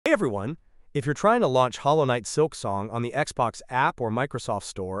Hey everyone! If you're trying to launch Hollow Knight Silksong on the Xbox app or Microsoft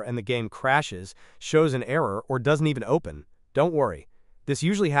Store and the game crashes, shows an error, or doesn't even open, don't worry. This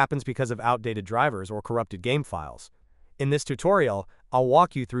usually happens because of outdated drivers or corrupted game files. In this tutorial, I'll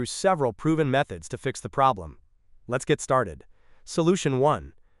walk you through several proven methods to fix the problem. Let's get started. Solution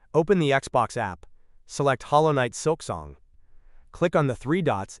 1. Open the Xbox app. Select Hollow Knight Silksong. Click on the three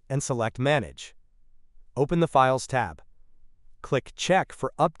dots and select Manage. Open the Files tab. Click Check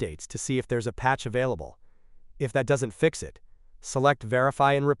for updates to see if there's a patch available. If that doesn't fix it, select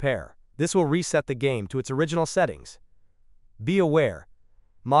Verify and Repair. This will reset the game to its original settings. Be aware,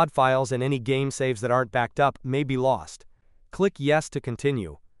 mod files and any game saves that aren't backed up may be lost. Click Yes to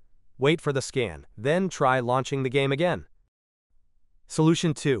continue. Wait for the scan, then try launching the game again.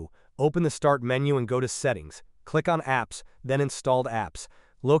 Solution 2. Open the Start menu and go to Settings. Click on Apps, then Installed Apps.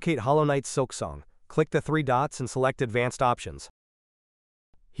 Locate Hollow Knight Silksong. Click the three dots and select Advanced Options.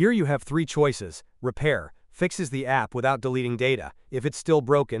 Here you have three choices. Repair fixes the app without deleting data. If it's still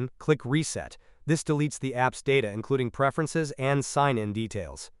broken, click Reset. This deletes the app's data including preferences and sign-in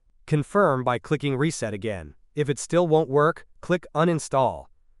details. Confirm by clicking Reset again. If it still won't work, click Uninstall.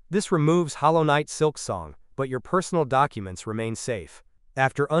 This removes Hollow Knight Silksong, but your personal documents remain safe.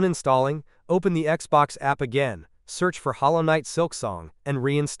 After uninstalling, open the Xbox app again, search for Hollow Knight Silksong, and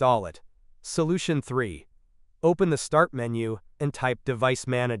reinstall it. Solution 3. Open the Start menu and type Device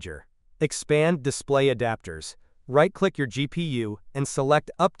Manager. Expand Display Adapters. Right-click your GPU and select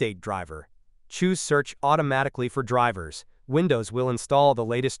Update Driver. Choose Search automatically for drivers. Windows will install the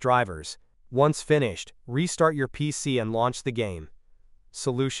latest drivers. Once finished, restart your PC and launch the game.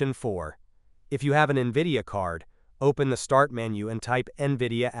 Solution 4. If you have an NVIDIA card, open the Start menu and type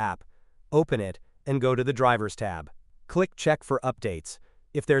NVIDIA app. Open it and go to the Drivers tab. Click Check for updates.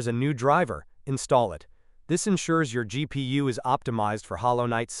 If there's a new driver, install it. This ensures your GPU is optimized for Hollow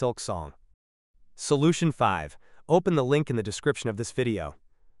Knight Silksong. Solution 5. Open the link in the description of this video.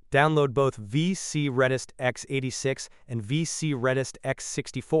 Download both VC Redist x86 and VC Redist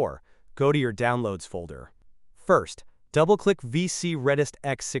x64. Go to your Downloads folder. First, double-click VC Redist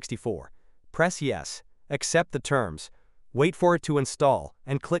x64. Press Yes. Accept the terms. Wait for it to install,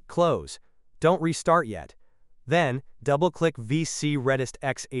 and click Close. Don't restart yet. Then, double-click VC Redist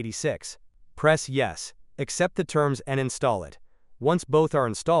x86. Press Yes. Accept the terms and install it. Once both are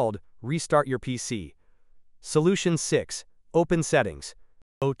installed, restart your PC. Solution 6. Open Settings.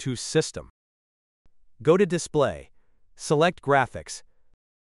 Go to System. Go to Display. Select Graphics.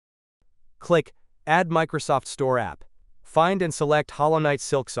 Click Add Microsoft Store app. Find and select Hollow Knight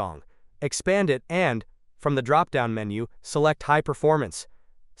Silksong. Expand it and, from the drop-down menu, select High Performance.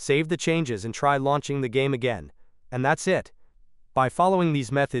 Save the changes and try launching the game again. And that's it. By following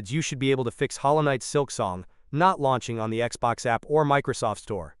these methods, you should be able to fix Hollow Knight Silksong not launching on the Xbox app or Microsoft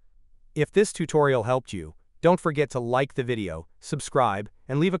Store. If this tutorial helped you, don't forget to like the video, subscribe,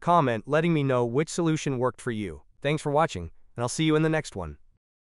 and leave a comment letting me know which solution worked for you. Thanks for watching, and I'll see you in the next one.